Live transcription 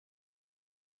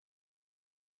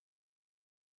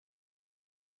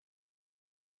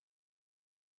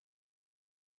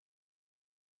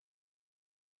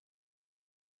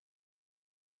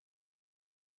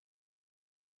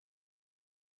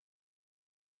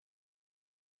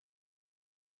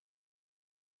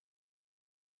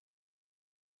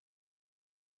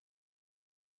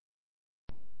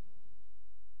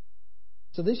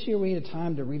So this year we need a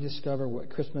time to rediscover what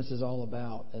Christmas is all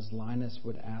about, as Linus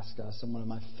would ask us in one of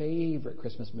my favorite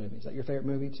Christmas movies. Is that your favorite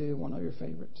movie too? One of your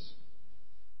favorites?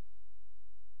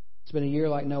 It's been a year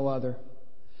like no other.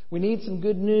 We need some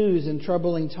good news in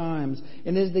troubling times,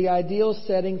 and is the ideal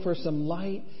setting for some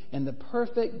light and the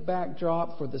perfect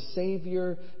backdrop for the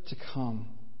Savior to come.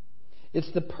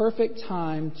 It's the perfect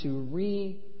time to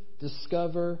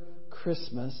rediscover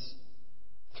Christmas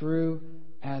through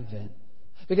Advent.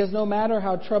 Because no matter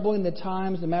how troubling the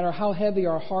times, no matter how heavy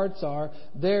our hearts are,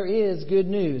 there is good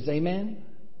news. Amen?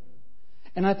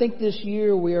 And I think this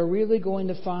year we are really going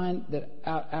to find that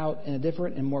out in a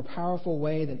different and more powerful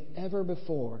way than ever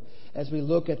before as we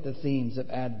look at the themes of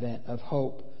Advent, of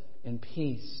hope and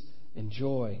peace and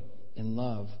joy and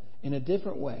love in a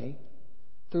different way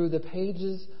through the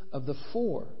pages of the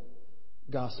 4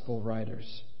 gospel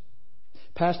writers.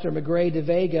 Pastor McGray de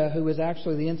Vega, who was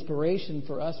actually the inspiration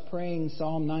for us praying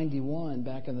Psalm 91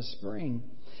 back in the spring,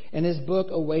 in his book,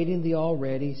 Awaiting the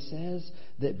Already, says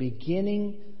that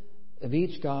beginning of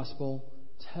each gospel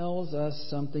tells us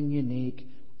something unique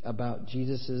about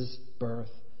Jesus'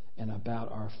 birth and about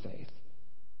our faith.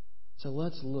 So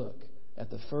let's look at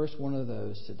the first one of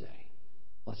those today.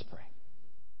 Let's pray.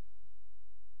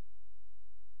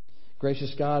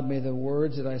 Gracious God, may the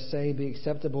words that I say be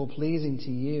acceptable, pleasing to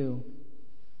you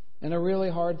in a really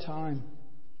hard time.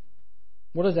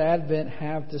 What does Advent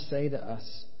have to say to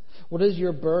us? What does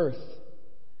your birth,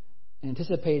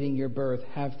 anticipating your birth,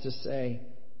 have to say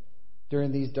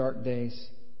during these dark days?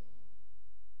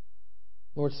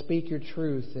 Lord, speak your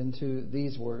truth into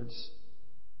these words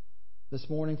this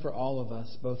morning for all of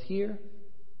us, both here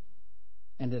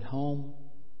and at home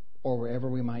or wherever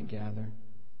we might gather.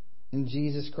 In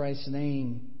Jesus Christ's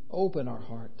name, open our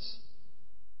hearts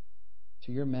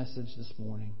to your message this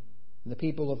morning. And the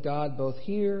people of God, both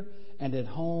here and at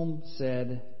home,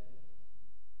 said,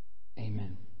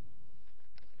 Amen.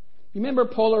 You remember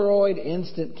Polaroid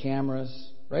instant cameras?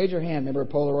 Raise your hand. Remember a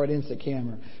Polaroid instant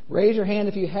camera? Raise your hand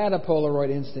if you had a Polaroid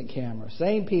instant camera.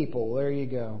 Same people. There you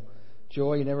go.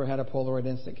 Joy, you never had a Polaroid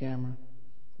instant camera?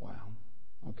 Wow.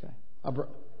 Okay. Well,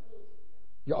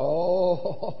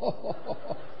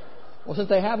 since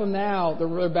they have them now,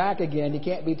 they're back again. You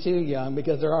can't be too young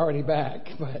because they're already back.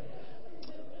 But,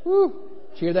 whew.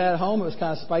 Did you hear that at home? It was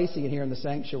kind of spicy in here in the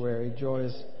sanctuary. Joy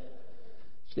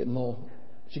she's getting a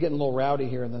little rowdy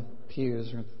here in the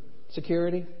pews.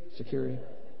 Security.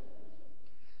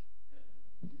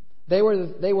 They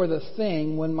were the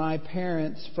thing when my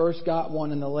parents first got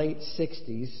one in the late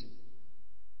 60s.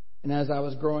 And as I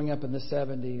was growing up in the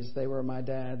 70s, they were my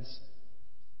dad's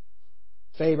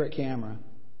favorite camera.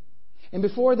 And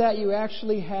before that, you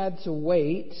actually had to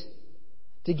wait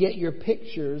to get your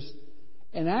pictures,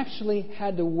 and actually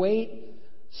had to wait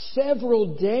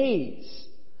several days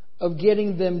of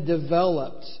getting them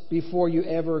developed before you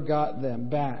ever got them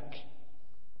back.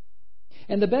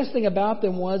 And the best thing about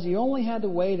them was you only had to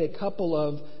wait a couple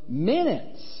of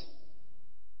minutes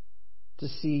to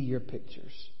see your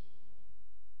pictures.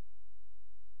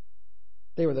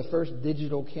 They were the first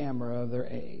digital camera of their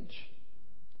age.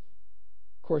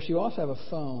 Of course, you also have a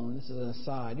phone. This is an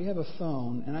aside. You have a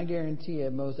phone, and I guarantee you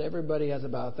most everybody has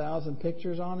about 1,000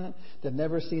 pictures on it that have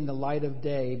never seen the light of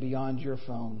day beyond your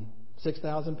phone.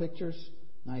 6,000 pictures?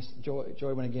 Nice. Joy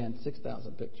went again.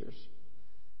 6,000 pictures.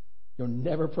 You'll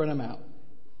never print them out.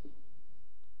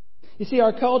 You see,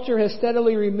 our culture has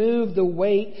steadily removed the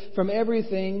weight from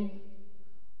everything,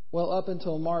 well, up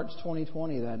until March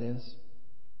 2020, that is.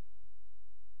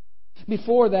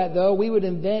 Before that, though, we would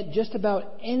invent just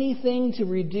about anything to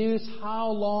reduce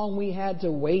how long we had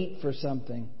to wait for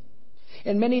something.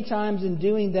 And many times in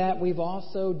doing that, we've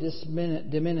also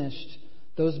diminished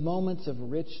those moments of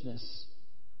richness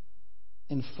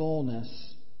and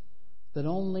fullness that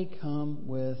only come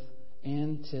with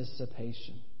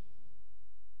anticipation.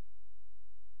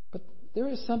 But there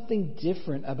is something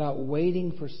different about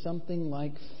waiting for something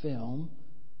like film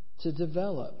to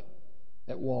develop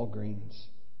at Walgreens.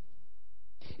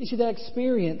 You see, that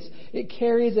experience, it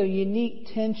carries a unique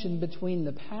tension between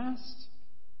the past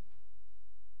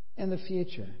and the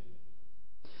future.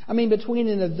 I mean, between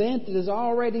an event that has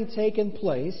already taken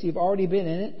place, you've already been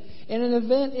in it, and an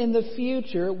event in the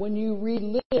future when you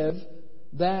relive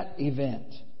that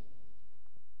event.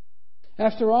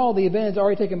 After all, the event has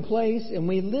already taken place and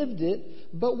we lived it,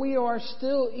 but we are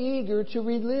still eager to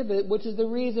relive it, which is the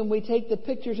reason we take the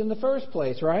pictures in the first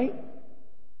place, right?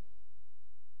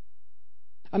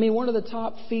 I mean, one of the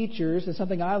top features, and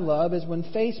something I love, is when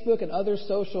Facebook and other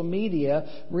social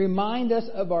media remind us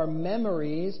of our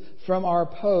memories from our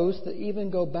posts that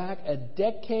even go back a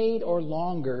decade or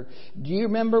longer. Do you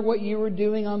remember what you were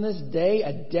doing on this day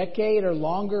a decade or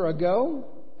longer ago?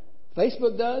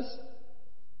 Facebook does.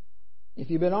 If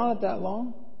you've been on it that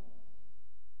long.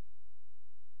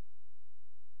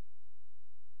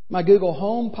 My Google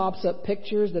Home pops up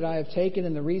pictures that I have taken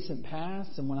in the recent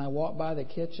past, and when I walk by the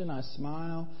kitchen, I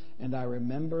smile and I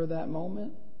remember that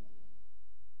moment.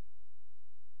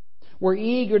 We're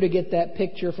eager to get that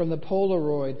picture from the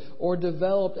Polaroid or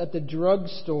developed at the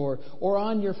drugstore or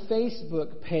on your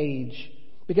Facebook page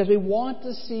because we want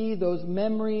to see those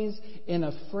memories in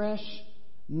a fresh,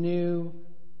 new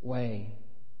way.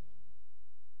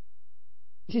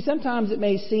 See, sometimes it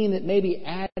may seem that maybe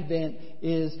Advent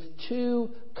is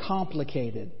too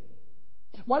complicated.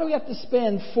 Why do we have to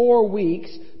spend 4 weeks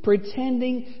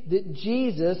pretending that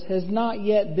Jesus has not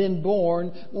yet been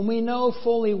born when we know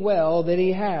fully well that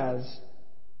He has?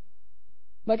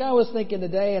 Like I was thinking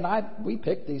today, and we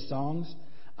picked these songs.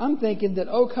 I'm thinking that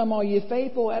 "Oh Come All Ye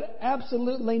Faithful" had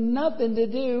absolutely nothing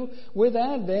to do with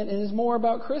Advent and is more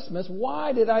about Christmas.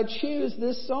 Why did I choose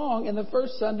this song in the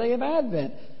first Sunday of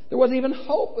Advent? There wasn't even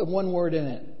hope of one word in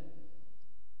it.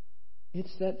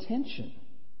 It's that tension.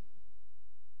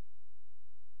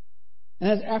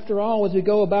 And after all, as we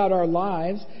go about our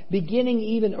lives, beginning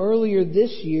even earlier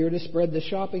this year to spread the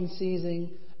shopping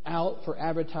season out for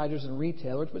advertisers and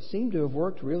retailers, which seemed to have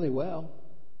worked really well.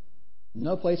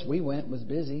 No place we went was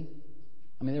busy.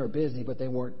 I mean, they were busy, but they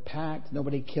weren't packed.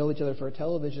 Nobody killed each other for a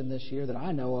television this year that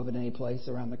I know of in any place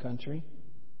around the country.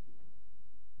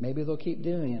 Maybe they'll keep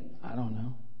doing it. I don't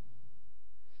know.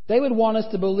 They would want us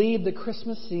to believe the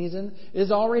Christmas season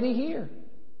is already here.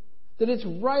 That it's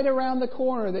right around the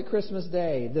corner that Christmas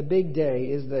Day, the big day,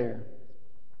 is there.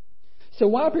 So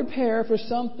why prepare for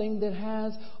something that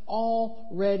has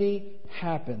already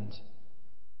happened?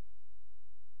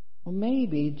 Well,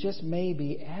 maybe, just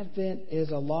maybe, Advent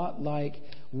is a lot like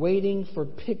waiting for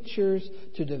pictures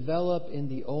to develop in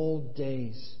the old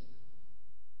days.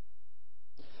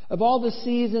 Of all the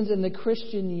seasons in the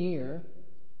Christian year,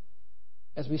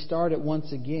 as we start it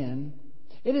once again,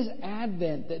 it is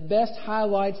Advent that best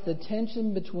highlights the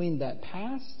tension between that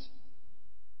past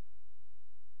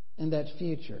and that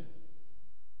future.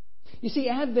 You see,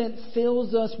 Advent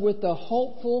fills us with the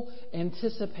hopeful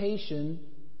anticipation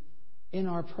in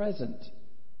our present.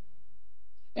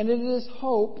 And it is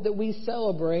hope that we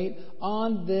celebrate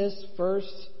on this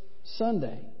first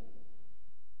Sunday.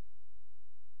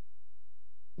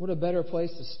 What a better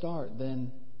place to start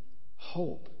than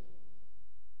hope.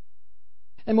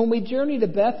 And when we journey to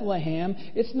Bethlehem,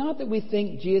 it's not that we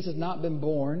think Jesus has not been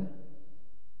born.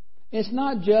 It's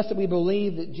not just that we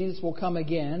believe that Jesus will come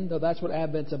again, though that's what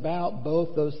Advent's about,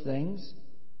 both those things.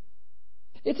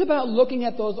 It's about looking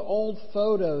at those old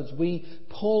photos we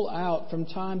pull out from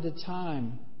time to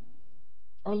time,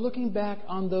 or looking back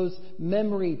on those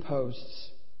memory posts,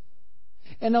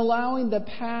 and allowing the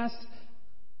past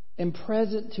and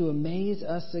present to amaze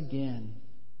us again.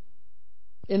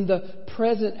 In the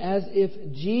present, as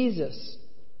if Jesus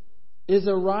is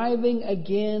arriving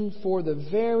again for the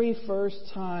very first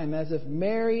time, as if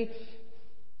Mary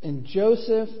and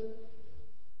Joseph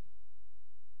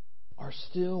are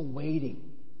still waiting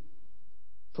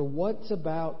for what's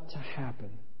about to happen.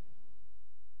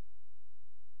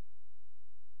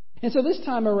 And so this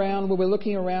time around, we'll be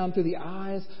looking around through the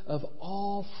eyes of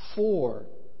all 4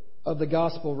 of the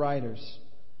gospel writers.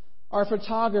 Our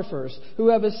photographers who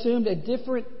have assumed a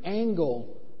different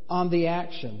angle on the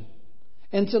action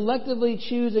and selectively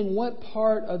choosing what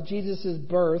part of Jesus'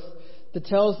 birth that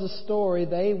tells the story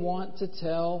they want to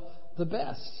tell the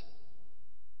best.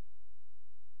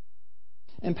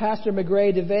 And Pastor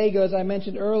McGray de Vega, as I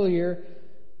mentioned earlier,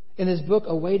 in his book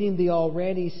Awaiting the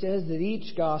Already, says that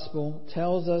each gospel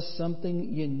tells us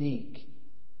something unique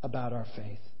about our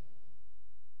faith.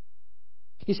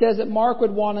 He says that Mark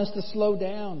would want us to slow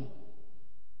down,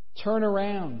 turn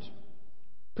around,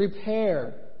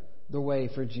 prepare the way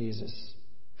for Jesus.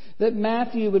 That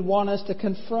Matthew would want us to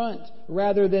confront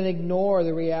rather than ignore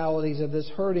the realities of this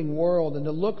hurting world and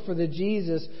to look for the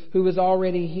Jesus who is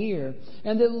already here.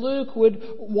 And that Luke would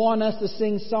want us to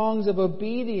sing songs of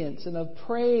obedience and of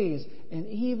praise and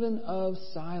even of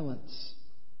silence,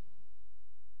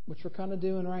 which we're kind of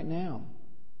doing right now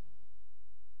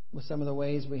with some of the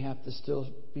ways we have to still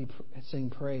sing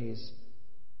praise,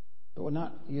 but we're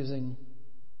not using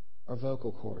our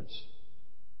vocal cords.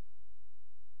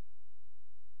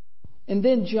 And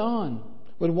then John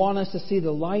would want us to see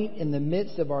the light in the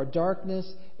midst of our darkness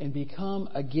and become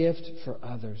a gift for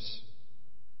others.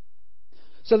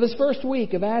 So this first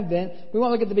week of Advent, we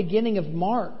want to look at the beginning of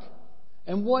Mark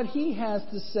and what he has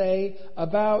to say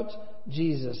about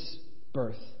Jesus'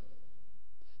 birth.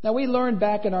 Now, we learned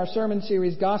back in our sermon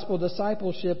series, Gospel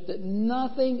Discipleship, that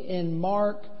nothing in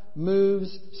Mark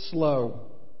moves slow.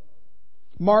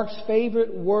 Mark's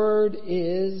favorite word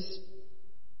is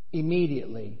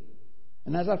immediately.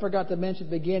 And as I forgot to mention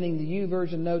at the beginning, the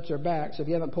YouVersion notes are back. So if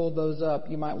you haven't pulled those up,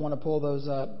 you might want to pull those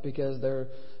up because there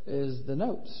is the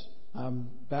notes. I'm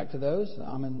back to those.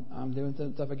 I'm doing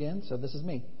stuff again, so this is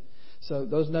me. So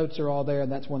those notes are all there,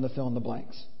 and that's one to fill in the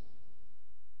blanks.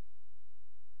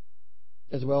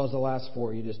 As well as the last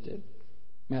four you just did.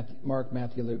 Mark,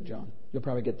 Matthew, Luke, John. You'll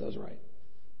probably get those right.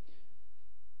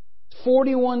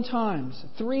 41 times.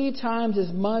 3 times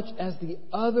as much as the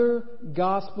other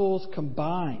Gospels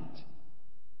combined.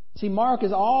 See, Mark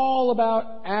is all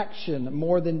about action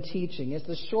more than teaching. It's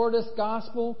the shortest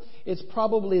Gospel. It's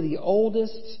probably the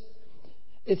oldest.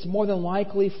 It's more than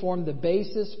likely formed the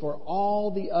basis for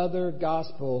all the other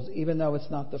Gospels, even though it's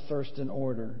not the first in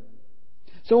order.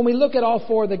 So when we look at all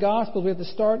 4 of the Gospels, we have to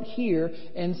start here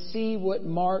and see what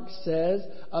Mark says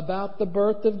about the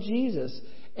birth of Jesus.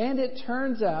 And it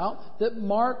turns out that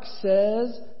Mark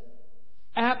says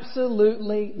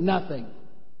absolutely nothing.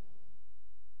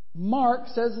 Mark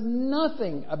says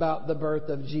nothing about the birth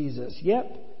of Jesus.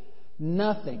 Yep,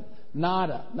 nothing.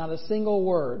 Nada. Not a single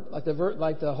word. Like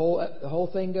the whole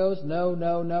thing goes. No.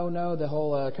 The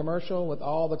whole commercial with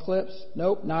all the clips.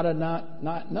 Nope. Nada.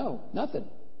 No. Nothing.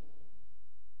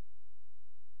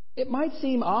 It might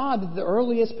seem odd that the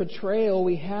earliest portrayal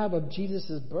we have of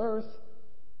Jesus' birth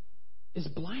is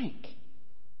blank.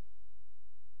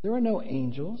 There are no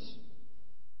angels.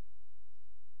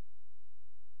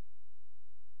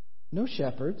 No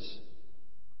shepherds.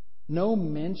 No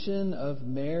mention of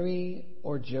Mary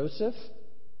or Joseph.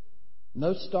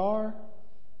 No star.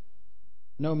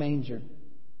 No manger.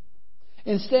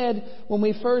 Instead, when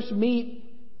we first meet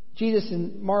Jesus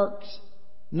in Mark's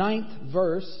 9th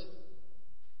verse,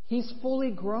 He's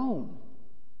fully grown.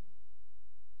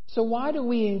 So why do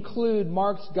we include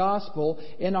Mark's Gospel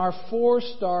in our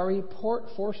four-story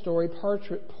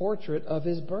portrait of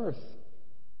His birth?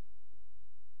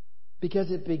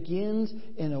 Because it begins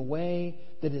in a way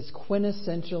that is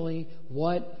quintessentially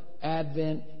what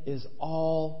Advent is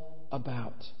all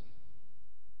about.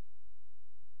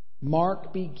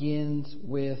 Mark begins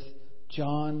with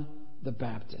John the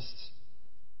Baptist.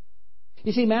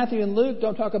 You see, Matthew and Luke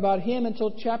don't talk about him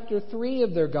until chapter 3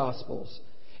 of their Gospels.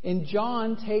 And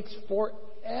John takes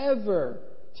forever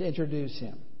to introduce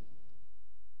him.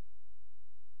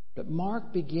 But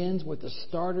Mark begins with the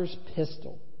starter's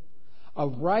pistol. A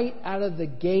right out of the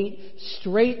gate,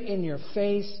 straight in your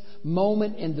face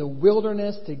moment in the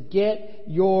wilderness to get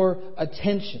your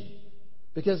attention.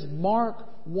 Because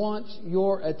Mark wants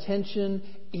your attention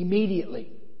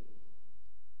immediately.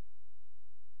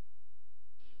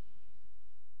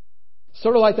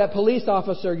 Sort of like that police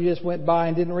officer you just went by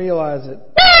and didn't realize it.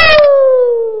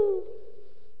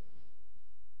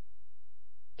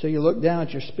 So you looked down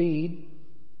at your speed.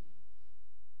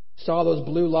 Saw those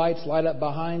blue lights light up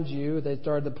behind you. They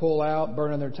started to pull out,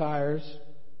 burning their tires.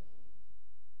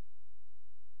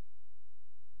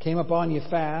 Came up on you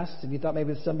fast, and you thought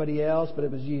maybe it was somebody else, but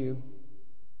it was you.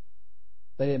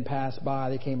 They didn't pass by.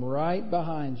 They came right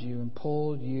behind you and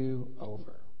pulled you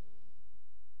over.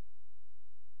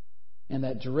 And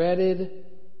that dreaded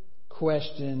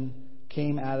question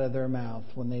came out of their mouth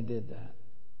when they did that.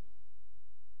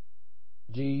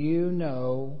 Do you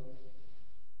know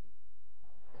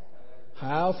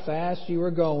how fast you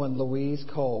were going, Louise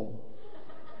Cole?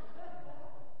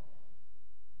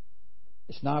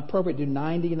 It's not appropriate to do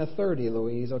 90 and a 30,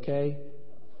 Louise, okay?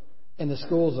 In the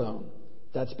school zone.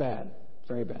 That's bad.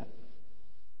 Very bad.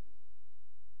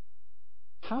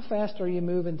 How fast are you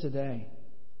moving today?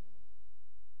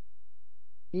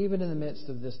 Even in the midst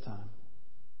of this time.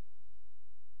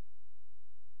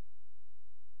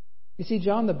 You see,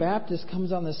 John the Baptist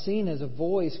comes on the scene as a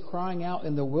voice crying out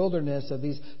in the wilderness of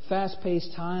these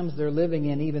fast-paced times they're living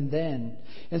in even then.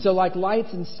 And so like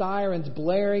lights and sirens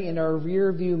blaring in our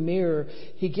rear-view mirror,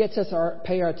 he gets us to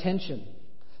pay our attention,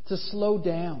 to slow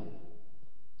down,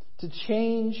 to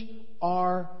change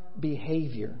our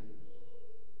behavior.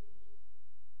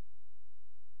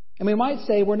 And we might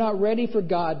say we're not ready for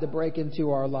God to break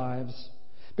into our lives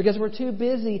because we're too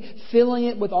busy filling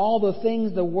it with all the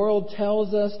things the world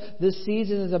tells us this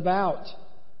season is about.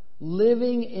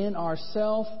 Living in our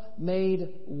self-made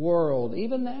world,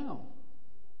 even now.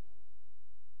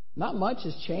 Not much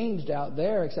has changed out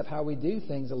there except how we do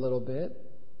things a little bit.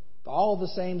 All the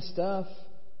same stuff,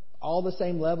 all the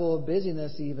same level of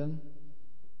busyness even.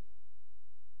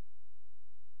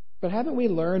 But haven't we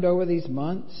learned over these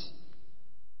months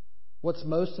what's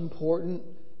most important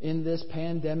in this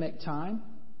pandemic time?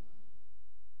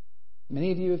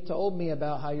 Many of you have told me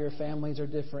about how your families are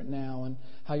different now and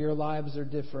how your lives are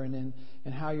different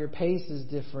and how your pace is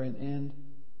different. And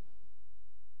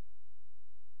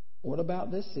what about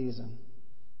this season?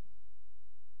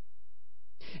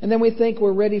 And then we think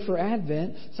we're ready for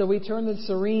Advent, so we turn to the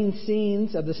serene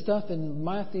scenes of the stuff in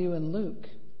Matthew and Luke.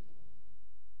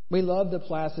 We love the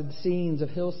placid scenes of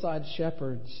hillside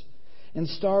shepherds and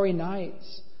starry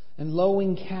nights and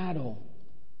lowing cattle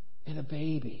and a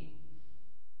baby.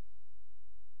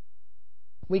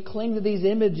 We cling to these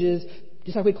images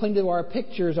just like we cling to our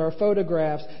pictures, our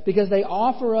photographs, because they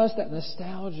offer us that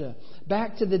nostalgia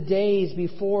back to the days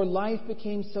before life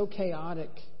became so chaotic,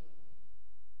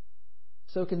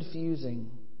 so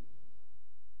confusing.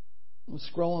 I'm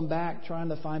scrolling back trying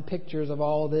to find pictures of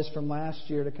all of this from last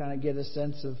year to kind of get a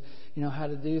sense of, how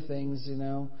to do things,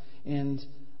 and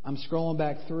I'm scrolling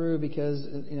back through because,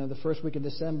 the first week of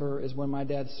December is when my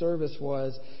dad's service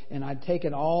was, and I'd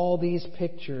taken all these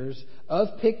pictures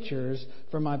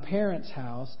from my parents'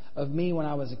 house of me when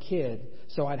I was a kid,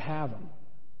 so I'd have them,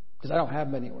 because I don't have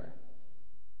them anywhere.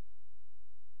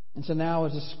 And so now I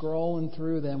was just scrolling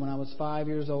through them when I was 5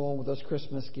 years old with those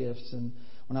Christmas gifts, and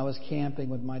when I was camping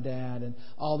with my dad, and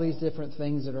all these different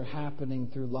things that are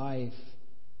happening through life.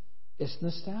 It's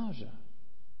nostalgia.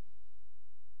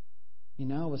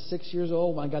 I was 6 years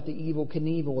old when I got the Evel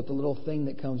Knievel with the little thing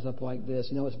that comes up like this.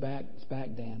 It's back,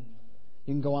 Dan.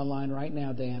 You can go online right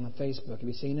now, Dan, on Facebook. Have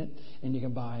you seen it? And you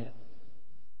can buy it.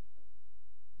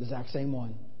 The exact same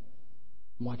one.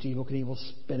 Watch Evel Knievel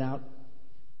spin out.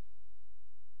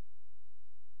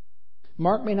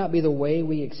 Mark may not be the way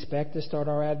we expect to start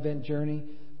our Advent journey,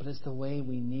 but it's the way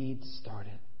we need to start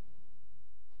it.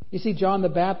 You see, John the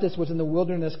Baptist was in the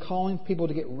wilderness calling people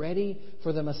to get ready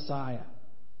for the Messiah,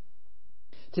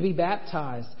 to be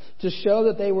baptized, to show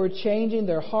that they were changing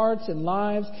their hearts and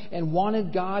lives and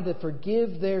wanted God to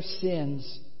forgive their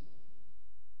sins,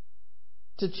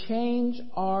 to change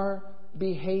our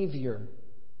behavior,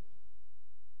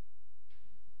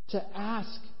 to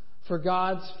ask for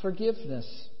God's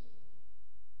forgiveness,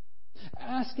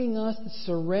 asking us to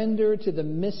surrender to the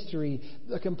mystery,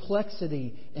 the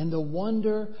complexity, and the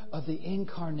wonder of the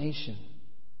incarnation.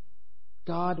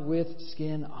 God with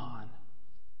skin on.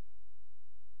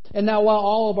 And now, while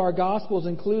all of our Gospels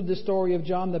include the story of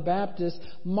John the Baptist,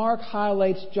 Mark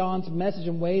highlights John's message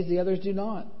in ways the others do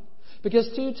not.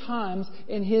 Because 2 times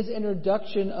in his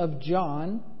introduction of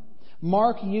John,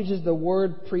 Mark uses the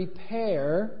word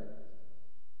prepare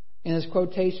in his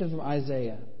quotation from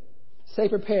Isaiah. Say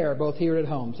prepare, both here and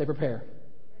at home. Say prepare.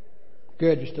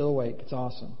 Good, you're still awake. It's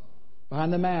awesome.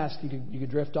 Behind the mask, you could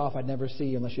drift off. I'd never see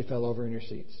you unless you fell over in your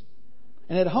seats.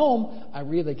 And at home, I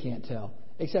really can't tell.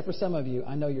 Except for some of you,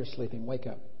 I know you're sleeping. Wake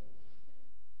up.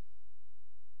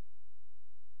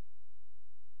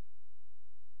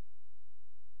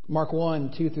 Mark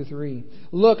 1, 2-3.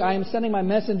 Look, I am sending my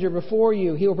messenger before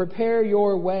you. He will prepare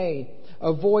your way.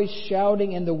 A voice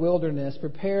shouting in the wilderness,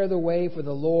 prepare the way for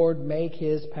the Lord, make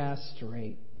his path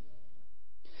straight.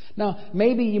 Now,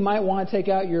 maybe you might want to take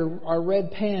out our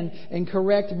red pen and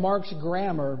correct Mark's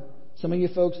grammar. Some of you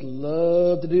folks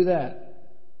love to do that.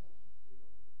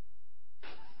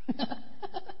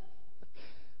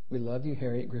 We love you,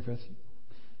 Harriet Griffith.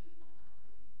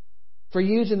 For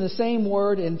using the same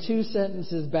word in 2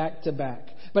 sentences back to back.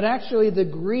 But actually, the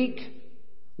Greek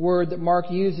word that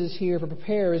Mark uses here for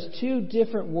prepare is 2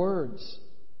 different words.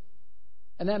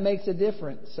 And that makes a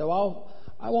difference. So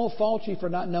I won't fault you for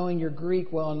not knowing your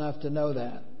Greek well enough to know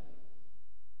that.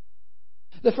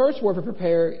 The first word for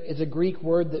prepare is a Greek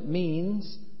word that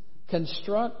means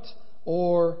construct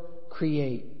or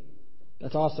create.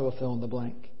 That's also a fill in the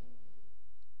blank.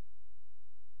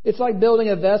 It's like building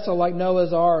a vessel like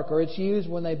Noah's Ark, or it's used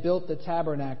when they built the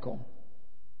tabernacle.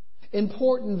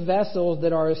 Important vessels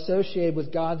that are associated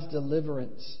with God's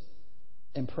deliverance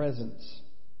and presence.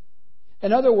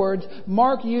 In other words,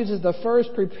 Mark uses the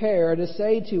first prepare to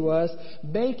say to us,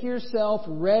 make yourself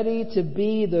ready to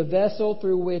be the vessel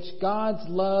through which God's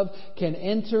love can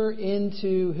enter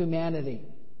into humanity.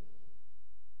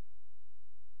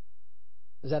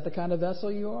 Is that the kind of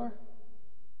vessel you are?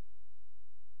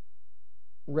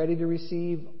 Ready to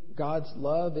receive God's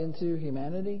love into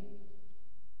humanity?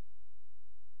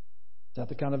 Is that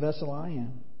the kind of vessel I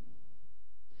am?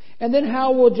 And then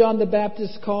how will John the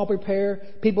Baptist call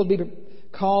people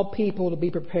to be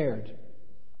prepared?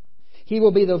 He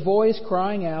will be the voice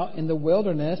crying out in the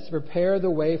wilderness to prepare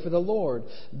the way for the Lord.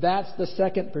 That's the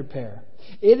second prepare.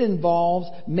 It involves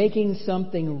making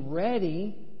something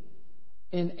ready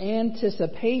in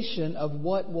anticipation of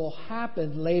what will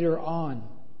happen later on.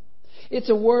 It's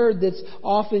a word that's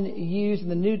often used in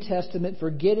the New Testament for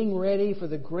getting ready for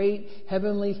the great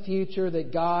heavenly future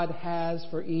that God has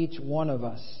for each one of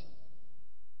us.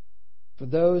 For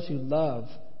those who love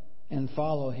and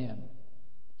follow Him,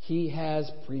 He has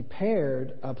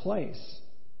prepared a place.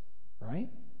 Right?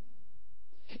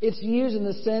 It's used in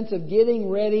the sense of getting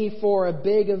ready for a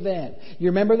big event. You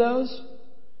remember those?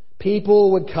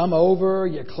 People would come over,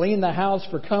 you clean the house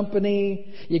for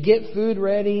company, you get food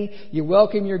ready, you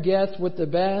welcome your guests with the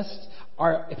best.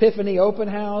 Our Epiphany Open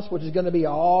House, which is going to be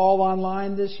all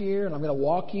online this year, and I'm going to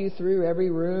walk you through every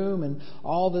room and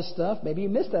all this stuff. Maybe you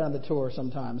missed that on the tour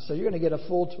sometimes, so you're going to get a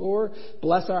full tour,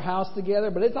 bless our house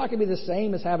together, but it's not going to be the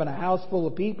same as having a house full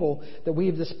of people that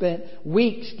we've just spent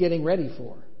weeks getting ready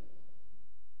for.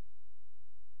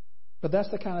 But that's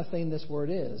the kind of thing this word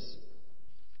is.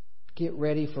 Get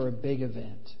ready for a big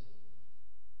event.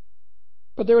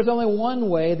 But there is only one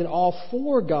way that all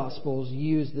four Gospels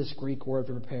use this Greek word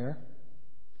to prepare.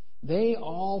 They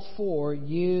all four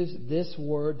use this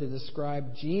word to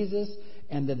describe Jesus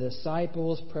and the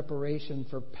disciples' preparation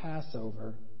for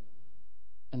Passover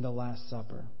and the Last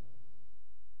Supper.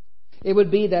 It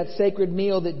would be that sacred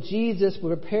meal that Jesus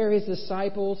would prepare His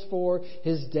disciples for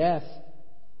His death.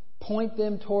 Point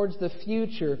them towards the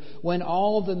future when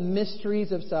all the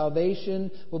mysteries of salvation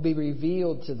will be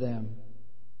revealed to them.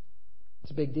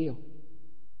 It's a big deal.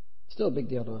 Still a big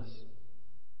deal to us.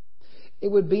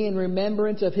 It would be in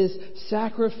remembrance of His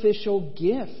sacrificial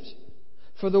gift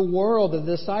for the world. The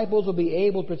disciples will be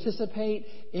able to participate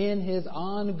in His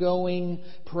ongoing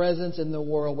presence in the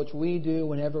world, which we do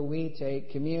whenever we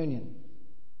take communion.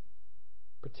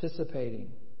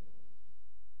 Participating.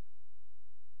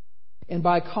 And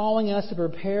by calling us to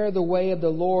prepare the way of the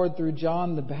Lord through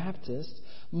John the Baptist,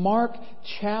 Mark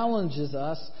challenges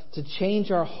us to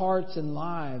change our hearts and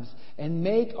lives and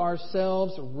make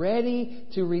ourselves ready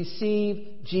to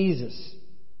receive Jesus.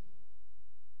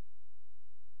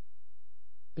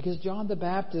 Because John the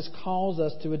Baptist calls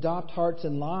us to adopt hearts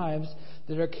and lives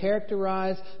that are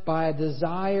characterized by a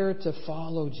desire to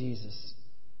follow Jesus,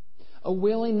 a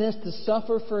willingness to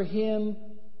suffer for Him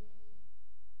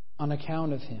on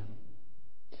account of Him,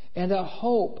 and a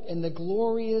hope in the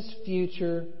glorious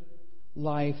future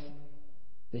life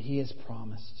that He has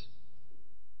promised.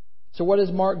 So what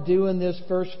does Mark do in this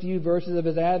first few verses of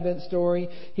his Advent story?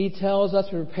 He tells us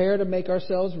to prepare to make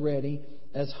ourselves ready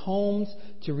as homes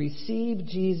to receive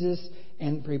Jesus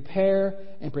and prepare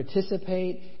and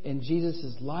participate in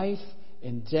Jesus' life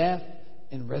and death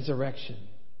and resurrection.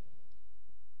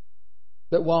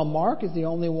 But while Mark is the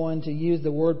only one to use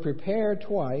the word prepare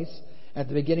twice at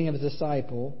the beginning of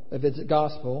his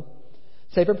gospel,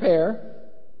 say prepare.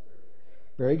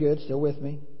 Very good, still with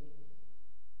me.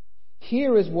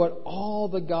 Here is what all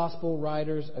the gospel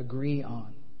writers agree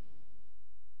on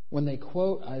when they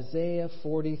quote Isaiah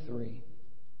 43,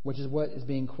 which is what is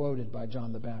being quoted by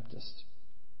John the Baptist.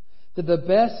 That the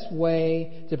best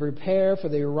way to prepare for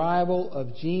the arrival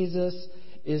of Jesus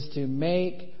is to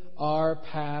make our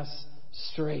paths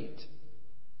straight.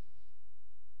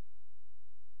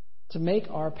 To make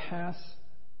our paths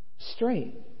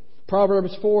straight.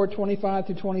 Proverbs 4:25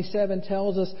 through 27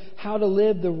 tells us how to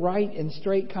live the right and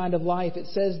straight kind of life. It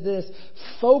says this: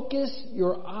 focus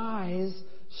your eyes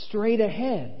straight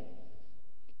ahead.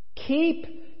 Keep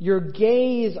your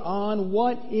gaze on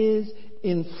what is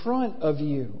in front of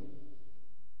you.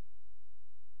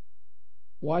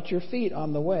 Watch your feet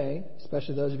on the way,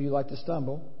 especially those of you who like to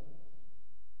stumble.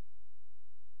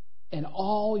 And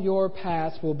all your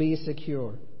paths will be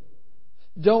secure.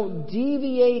 Don't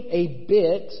deviate a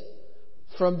bit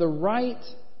from the right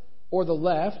or the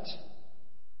left,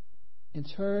 and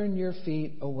turn your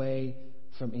feet away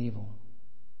from evil.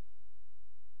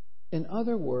 In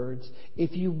other words,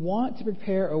 if you want to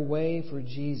prepare a way for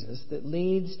Jesus that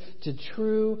leads to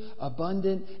true,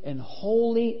 abundant, and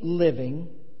holy living,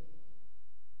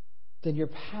 then your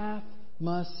path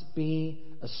must be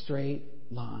a straight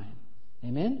line.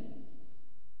 Amen?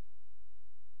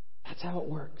 That's how it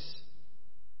works.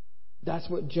 That's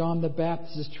what John the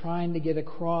Baptist is trying to get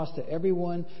across to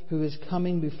everyone who is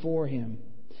coming before him.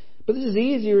 But this is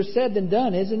easier said than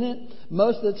done, isn't it?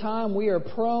 Most of the time we are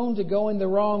prone to going the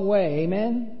wrong way.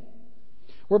 Amen?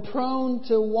 We're prone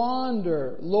to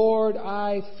wander. Lord,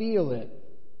 I feel it.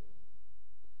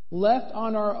 Left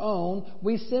on our own,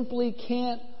 we simply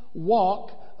can't walk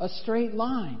a straight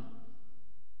line.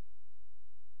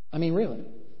 I mean, really,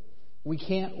 we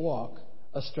can't walk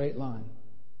a straight line.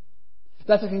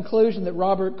 That's a conclusion that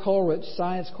Robert Coleridge,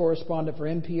 science correspondent for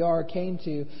NPR, came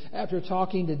to after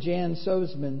talking to Jan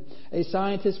Sozman, a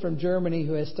scientist from Germany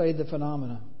who has studied the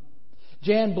phenomena.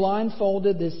 Jan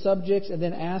blindfolded the subjects and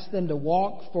then asked them to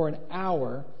walk for an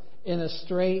hour in a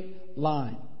straight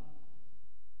line.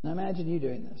 Now imagine you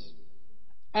doing this.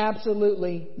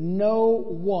 Absolutely no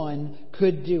one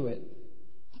could do it.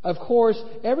 Of course,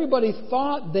 everybody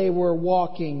thought they were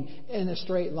walking in a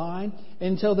straight line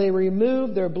until they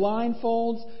removed their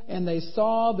blindfolds and they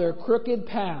saw their crooked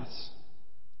paths.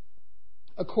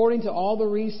 According to all the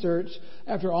research,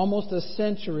 after almost a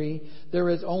century, there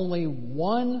is only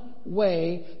one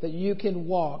way that you can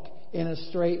walk in a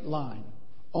straight line.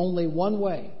 Only one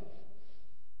way.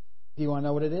 Do you want to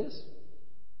know what it is?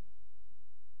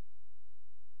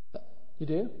 You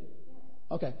do?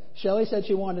 Okay. Shelley said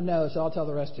she wanted to know, so I'll tell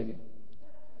the rest of you.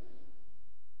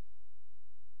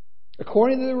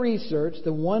 According to the research,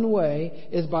 the one way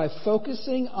is by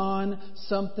focusing on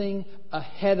something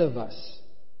ahead of us.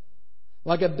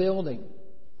 Like a building,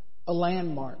 a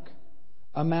landmark,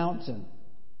 a mountain.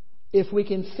 If we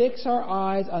can fix our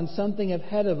eyes on something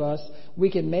ahead of us, we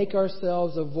can make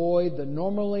ourselves avoid the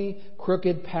normally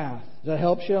crooked path. Does that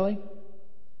help, Shelley?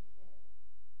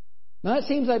 Now that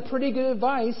seems like pretty good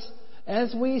advice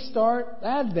as we start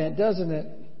Advent, doesn't it?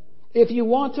 If you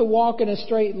want to walk in a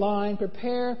straight line,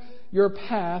 prepare your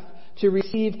path to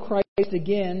receive Christ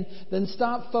again, then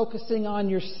stop focusing on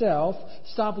yourself,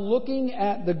 stop looking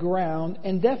at the ground,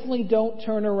 and definitely don't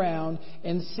turn around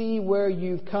and see where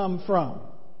you've come from.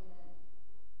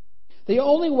 The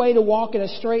only way to walk in a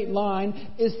straight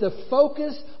line is to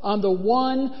focus on the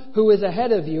one who is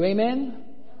ahead of you. Amen?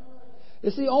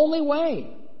 It's the only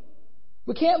way.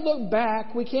 We can't look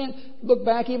back. We can't look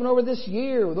back even over this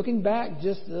year. Looking back,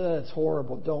 it's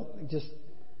horrible.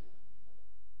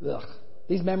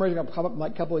 These memories are going to come up in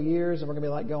like a couple of years, and we're going to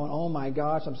be like going, oh my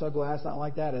gosh, I'm so glad it's not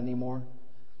like that anymore.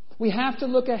 We have to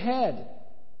look ahead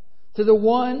to the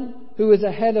one who is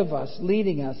ahead of us,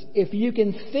 leading us. If you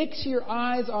can fix your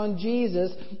eyes on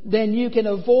Jesus, then you can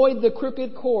avoid the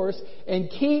crooked course and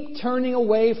keep turning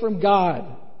away from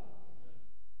God.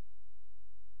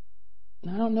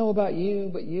 I don't know about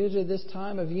you, but usually this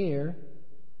time of year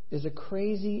is a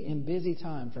crazy and busy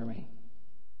time for me.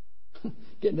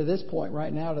 Getting to this point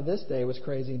right now to this day was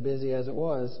crazy and busy as it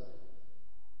was.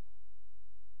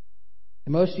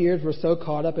 And most years we're so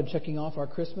caught up in checking off our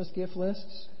Christmas gift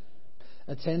lists,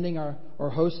 attending or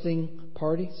hosting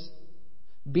parties,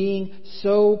 being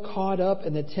so caught up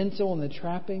in the tinsel and the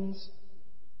trappings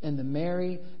and the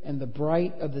merry and the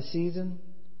bright of the season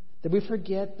that we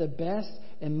forget the best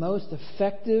and most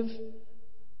effective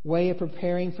way of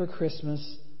preparing for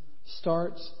Christmas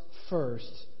starts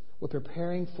first with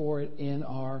preparing for it in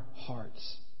our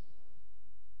hearts.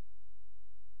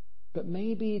 But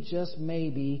maybe, just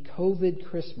maybe, COVID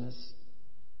Christmas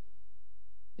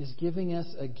is giving us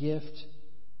a gift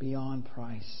beyond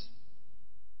price.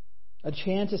 A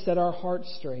chance to set our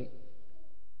hearts straight.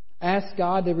 Ask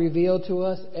God to reveal to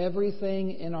us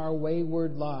everything in our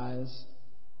wayward lives.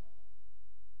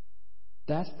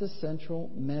 That's the central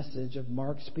message of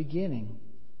Mark's beginning.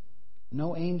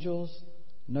 No angels,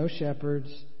 no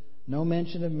shepherds, no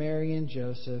mention of Mary and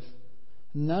Joseph.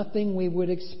 Nothing we would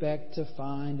expect to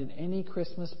find in any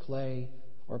Christmas play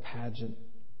or pageant.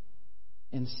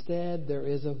 Instead, there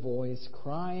is a voice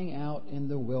crying out in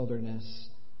the wilderness,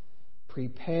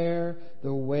 "Prepare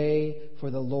the way for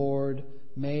the Lord,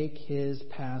 make His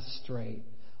path straight."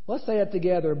 Let's say that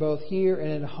together, both here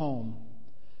and at home.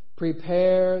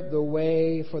 Prepare the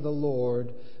way for the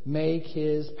Lord, make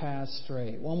His path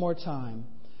straight. One more time.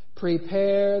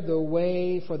 Prepare the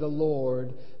way for the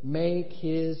Lord, make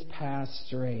His path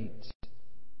straight.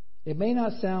 It may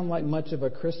not sound like much of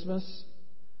a Christmas,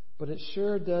 but it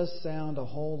sure does sound a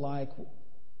whole like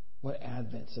what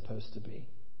Advent's supposed to be.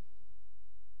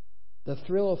 The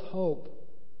thrill of hope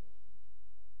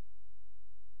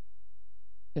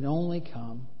can only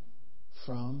come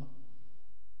from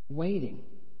waiting.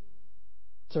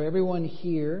 So everyone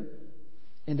here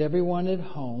and everyone at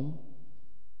home,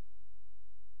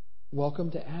 welcome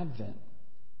to Advent.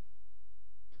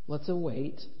 Let's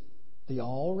await the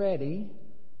already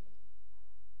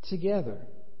together,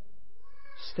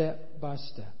 step by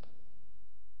step.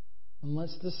 And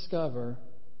let's discover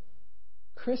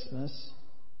Christmas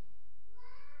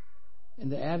in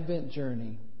the Advent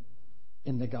journey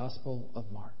in the Gospel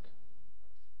of Mark.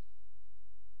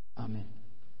 Amen.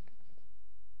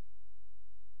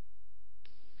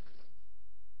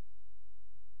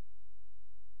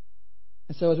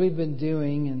 And so as we've been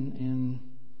doing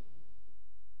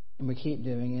And we keep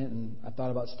doing it, and I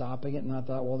thought about stopping it, and I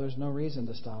thought, well, there's no reason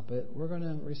to stop it. We're going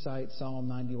to recite Psalm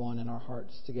 91 in our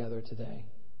hearts together today.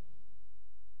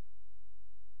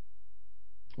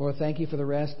 Lord, thank you for the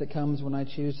rest that comes when I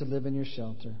choose to live in your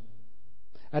shelter.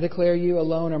 I declare you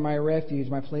alone are my refuge,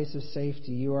 my place of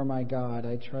safety. You are my God.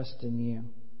 I trust in you.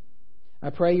 I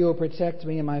pray you will protect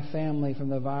me and my family from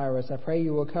the virus. I pray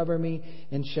you will cover me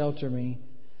and shelter me.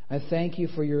 I thank you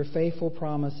for your faithful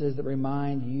promises that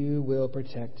remind you will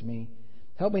protect me.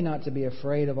 Help me not to be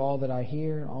afraid of all that I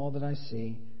hear and all that I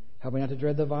see. Help me not to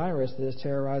dread the virus that is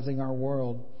terrorizing our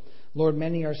world. Lord,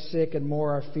 many are sick and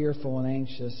more are fearful and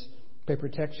anxious. Pray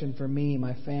protection for me,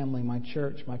 my family, my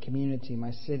church, my community,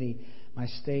 my city, my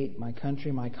state, my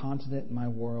country, my continent, and my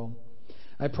world.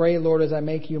 I pray, Lord, as I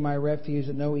make you my refuge,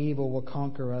 that no evil will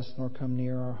conquer us nor come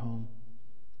near our home.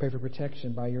 Pray for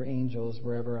protection by your angels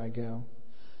wherever I go.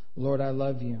 Lord, I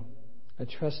love you. I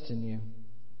trust in you.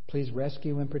 Please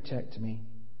rescue and protect me.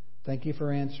 Thank you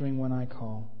for answering when I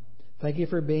call. Thank you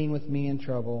for being with me in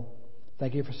trouble.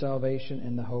 Thank you for salvation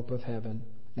and the hope of heaven.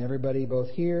 And everybody,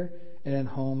 both here and at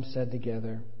home, said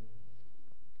together,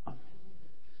 Amen.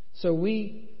 So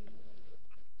we,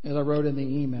 as I wrote in the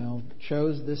email,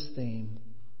 chose this theme.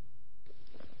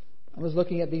 I was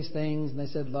looking at these things, and they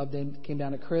said love came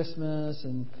down at Christmas,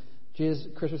 and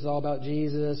Christmas is all about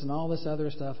Jesus, and all this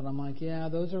other stuff. And I'm like, yeah,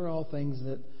 those are all things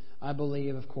that I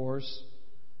believe, of course.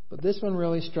 But this one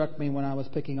really struck me when I was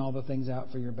picking all the things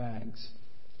out for your bags.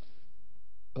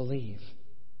 Believe.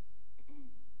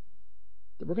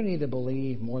 That we're going to need to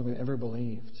believe more than we've ever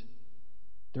believed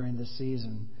during this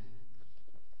season.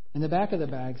 And the back of the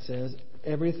bag says,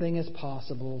 everything is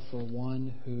possible for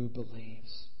one who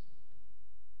believes.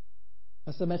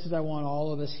 That's the message I want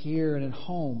all of us here and at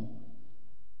home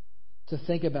to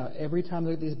think about every time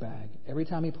you look at this bag, every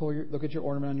time you look at your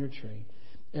ornament on your tree,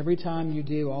 every time you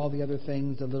do all the other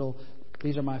things,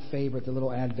 these are my favorite, the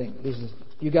little Advent.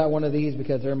 You got one of these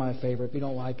because they're my favorite. If you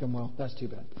don't like them, well, that's too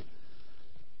bad.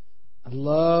 I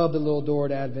love the little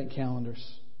doored Advent calendars.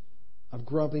 I've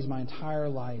grown up with these my entire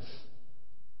life.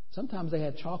 Sometimes they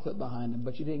had chocolate behind them,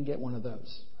 but you didn't get one of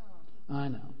those. I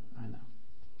know.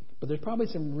 But there's probably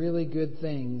some really good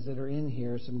things that are in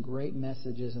here, some great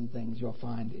messages and things you'll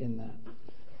find in that.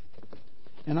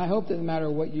 And I hope that no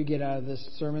matter what you get out of this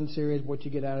sermon series, what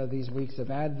you get out of these weeks of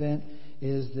Advent,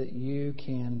 is that you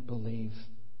can believe.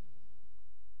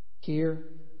 Here,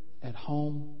 at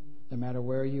home, no matter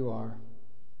where you are,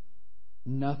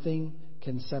 nothing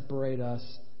can separate us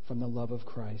from the love of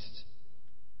Christ.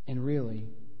 And really,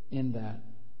 in that,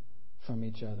 from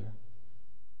each other.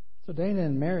 So Dana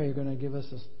and Mary are going to give us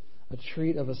a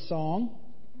treat of a song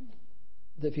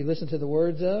that, if you listen to the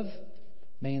words of,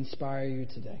 may inspire you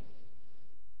today.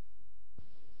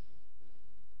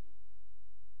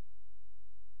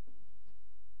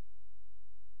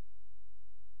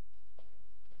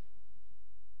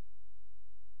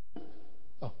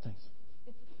 Oh, thanks.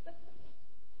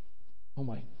 Oh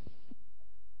my.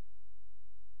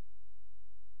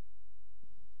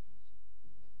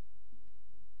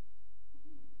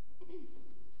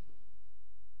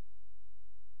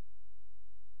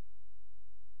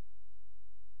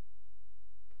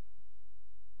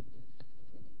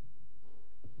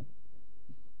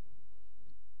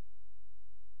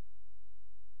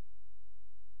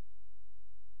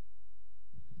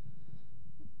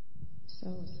 So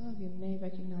some of you may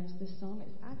recognize this song.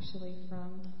 It's actually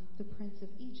from The Prince of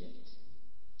Egypt.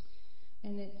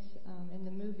 And it's in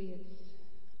the movie, it's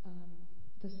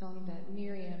the song that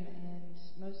Miriam and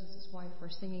Moses' wife were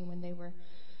singing when they were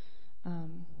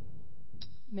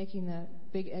making the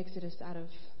big exodus out of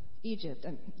Egypt.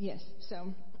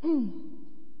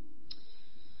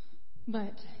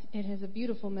 But it has a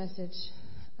beautiful message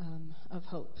of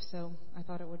hope. So I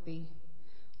thought it would be,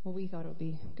 we thought it would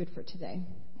be good for today.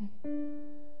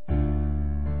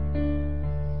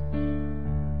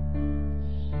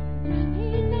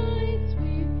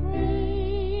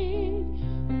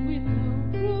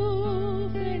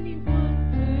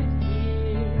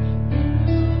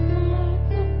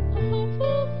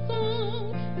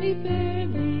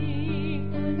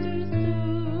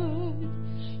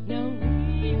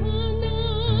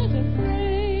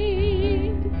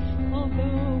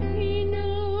 Although we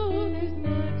know there's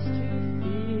much to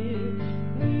fear,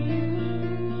 we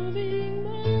will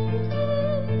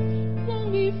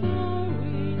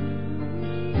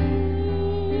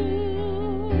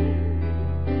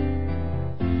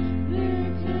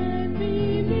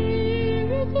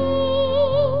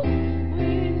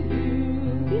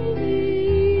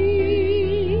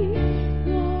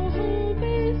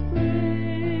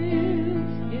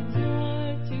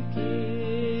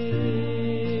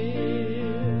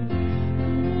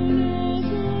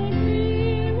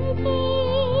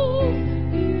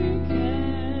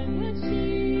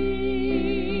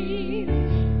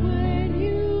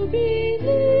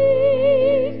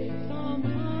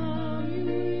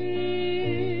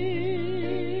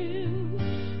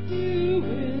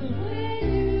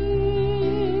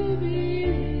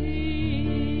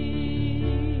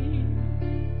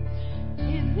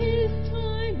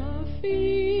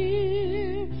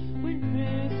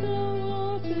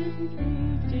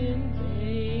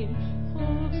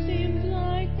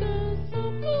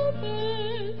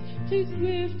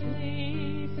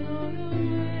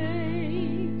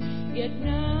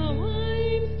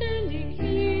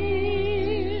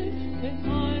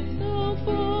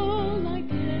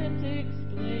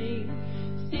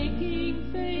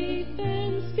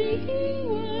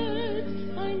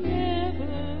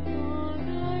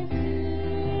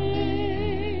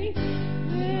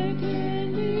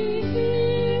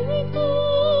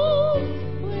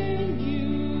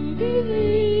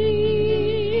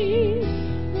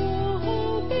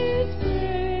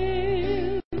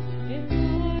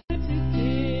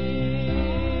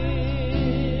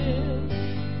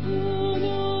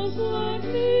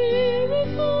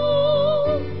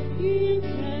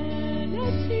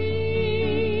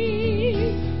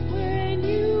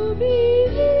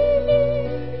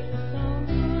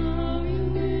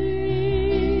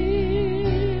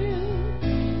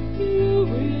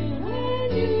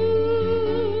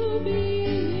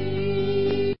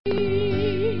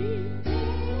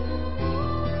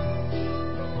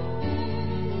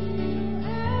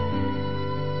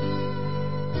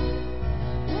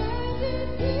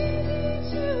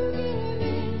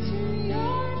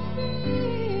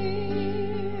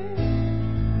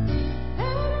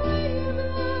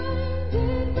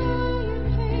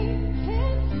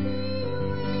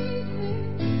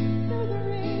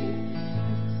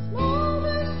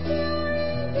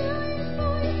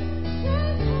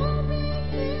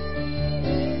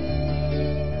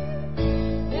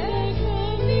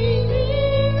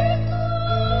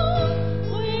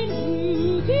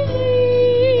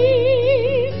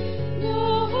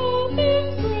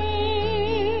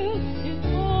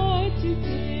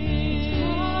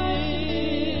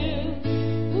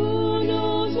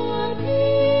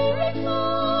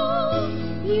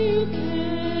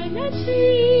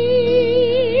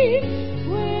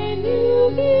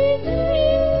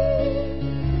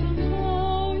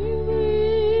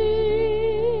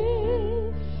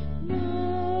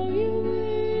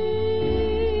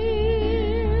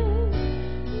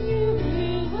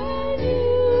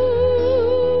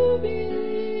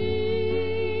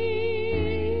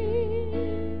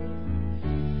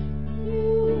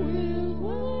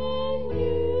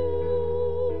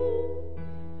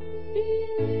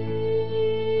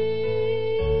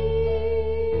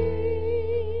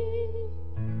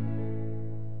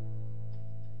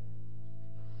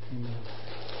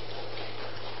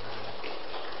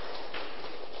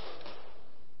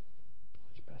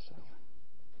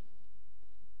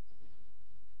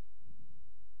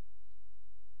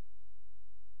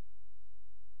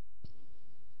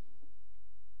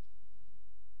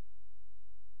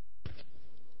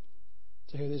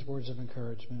to hear these words of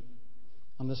encouragement.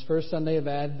 On this first Sunday of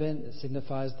Advent, it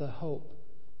signifies the hope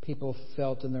people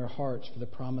felt in their hearts for the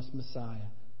promised Messiah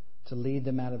to lead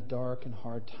them out of dark and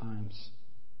hard times.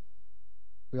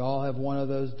 We all have one of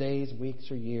those days,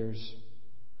 weeks, or years.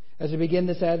 As we begin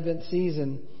this Advent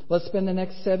season, let's spend the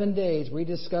next 7 days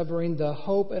rediscovering the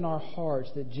hope in our hearts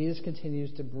that Jesus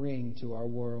continues to bring to our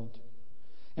world.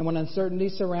 And when uncertainty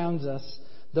surrounds us,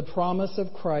 the promise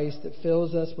of Christ that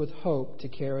fills us with hope to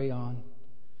carry on.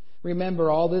 Remember,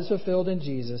 all this is fulfilled in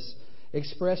Jesus.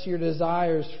 Express your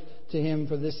desires to Him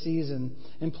for this season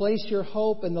and place your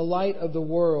hope in the light of the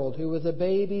world, who was a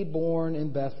baby born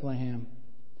in Bethlehem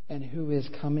and who is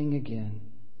coming again.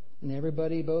 And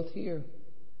everybody, both here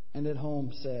and at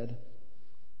home, said,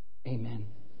 Amen.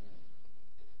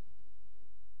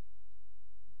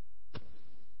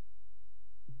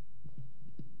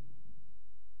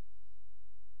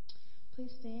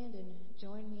 Please stand and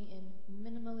join me in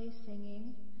minimally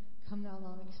singing, Come Thou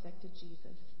Long Expected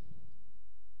Jesus.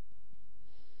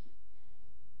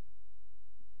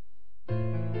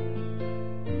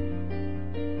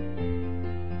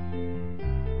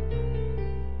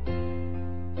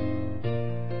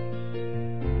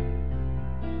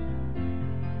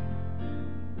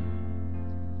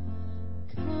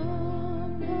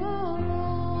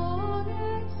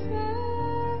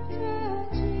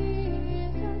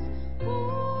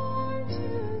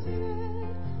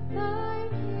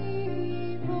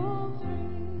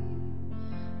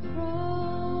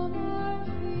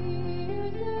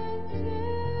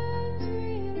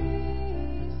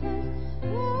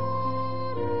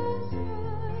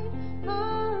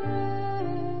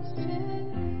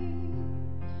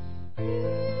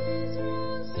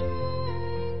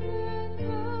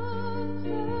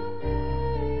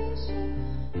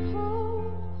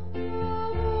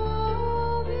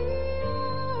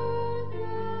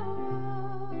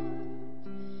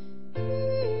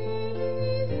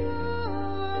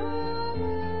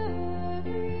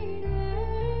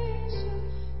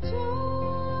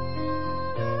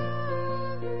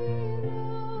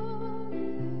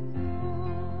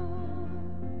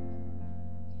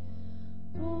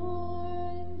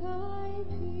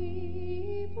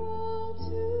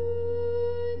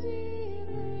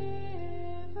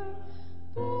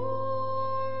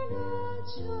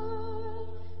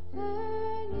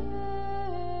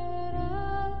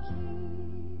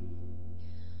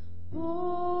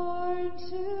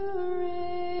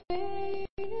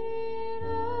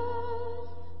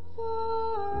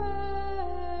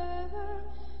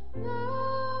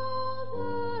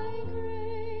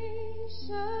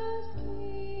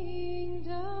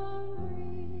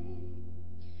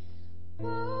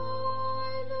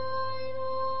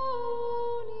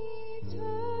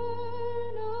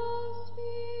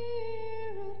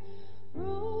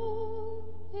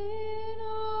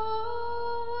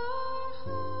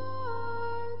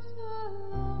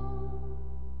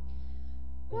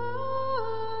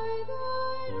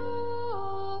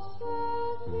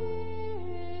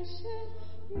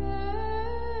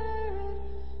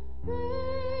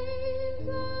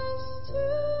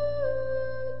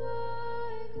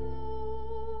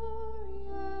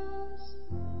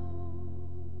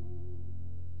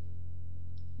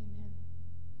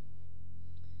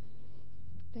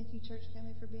 Thank you, church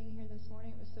family, for being here this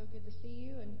morning. It was so good to see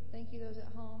you, and thank you those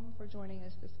at home for joining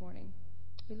us this morning.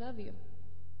 We love you.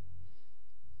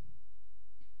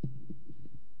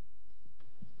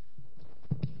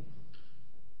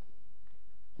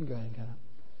 You go ahead and get up.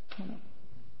 Come on up.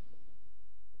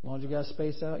 As long as you got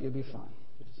space out, you'll be fine.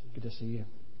 Good to see you.